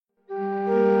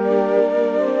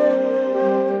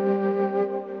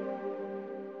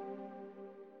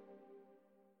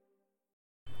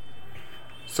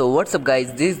So what's up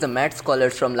guys, this is the math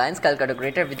scholars from Lions Calcutta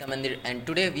Greater Vidyamandir, and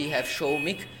today we have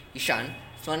Showmik, Ishan,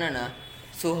 Swanana,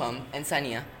 Soham and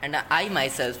Sania, and I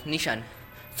myself Nishan.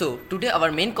 So today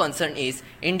our main concern is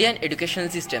Indian educational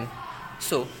system.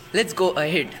 So let's go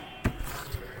ahead.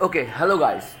 Okay, hello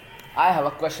guys. I have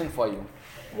a question for you.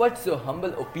 What's your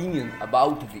humble opinion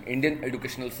about the Indian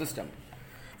educational system?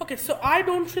 Okay, so I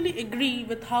don't really agree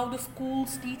with how the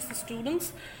schools teach the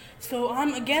students. So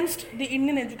I'm against the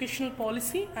Indian educational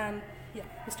policy and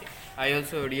mistake. I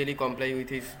also really comply with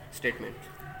his statement.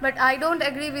 But I don't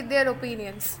agree with their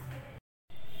opinions.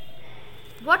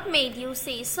 What made you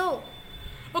say so?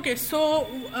 Okay, so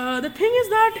the thing is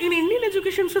that in Indian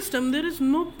education system there is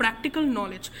no practical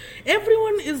knowledge.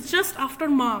 Everyone is just after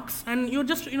marks, and you're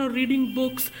just reading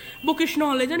books, bookish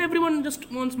knowledge, and everyone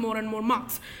just wants more and more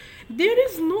marks. There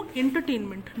is no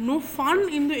entertainment, no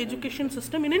fun in the education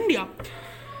system in India.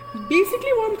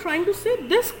 Basically what I'm trying to say,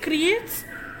 this creates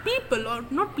people, or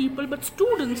not people but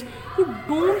students, who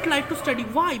don't like to study.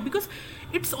 Why? Because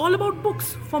it's all about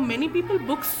books. For many people,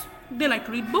 books, they like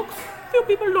to read books. Few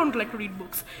people don't like to read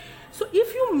books. So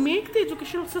if you make the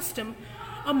educational system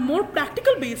a more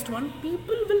practical based one,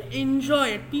 people will enjoy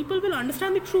it. People will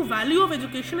understand the true value of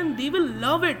education and they will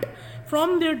love it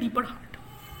from their deeper heart.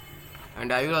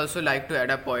 And I will also like to add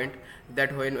a point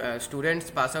that when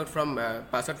students pass out from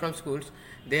schools,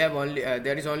 they have only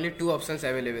there is only two options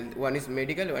available. One is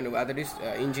medical and other is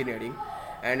engineering,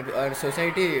 and our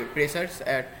society pressures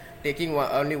at taking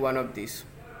only one of these.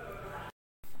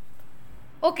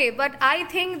 Okay, but I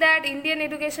think that Indian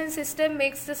education system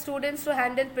makes the students to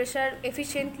handle pressure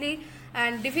efficiently,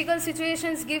 and difficult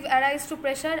situations give arise to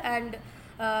pressure, and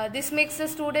this makes the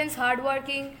students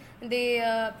hardworking.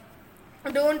 They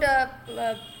don't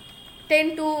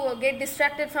tend to get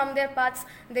distracted from their paths.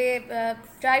 They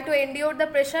try to endure the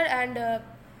pressure and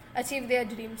achieve their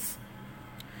dreams.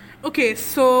 Okay,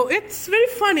 so it's very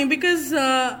funny because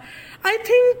I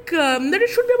think that it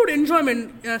should be about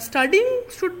enjoyment. Studying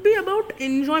should be about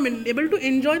enjoyment, able to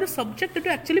enjoy the subject that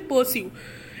you actually pursue.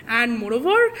 And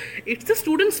moreover, it's the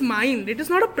student's mind. It is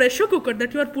not a pressure cooker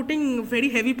that you are putting very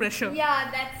heavy pressure. Yeah,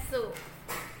 that's so.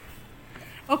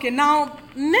 Okay, now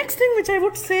next thing which I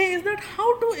would say is that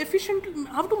how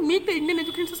to make the Indian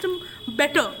education system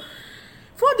better.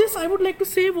 For this, I would like to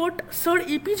say what Sir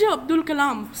APJ Abdul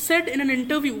Kalam said in an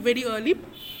interview very early.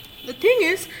 The thing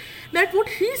is that what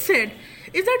he said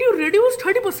is that you reduce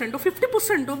 30% or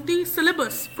 50% of the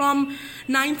syllabus from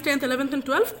 9th, 10th, 11th and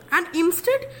 12th, and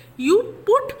instead you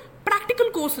put practical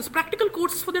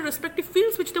courses for their respective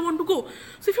fields which they want to go.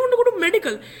 So if you want to go to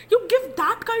medical, you give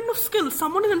that kind of skills.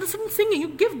 Someone is interested in singing, you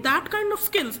give that kind of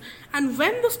skills. And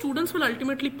when the students will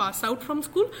ultimately pass out from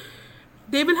school,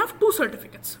 they will have two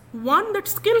certificates. One, that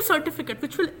skill certificate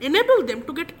which will enable them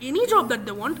to get any job that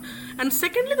they want, and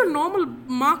secondly the normal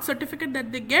mark certificate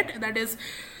that they get, that is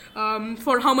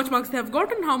for how much marks they have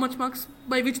got and how much marks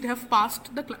by which they have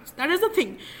passed the class. That is the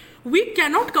thing. We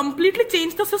cannot completely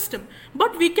change the system,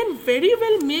 but we can very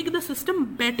well make the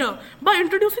system better by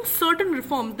introducing certain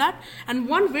reforms. And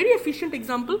one very efficient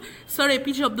example, Sir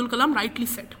APJ Abdul Kalam rightly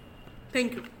said.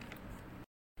 Thank you.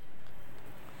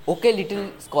 Okay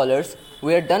little scholars,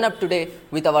 we are done up today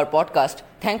with our podcast.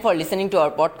 Thanks for listening to our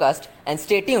podcast and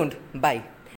stay tuned. Bye.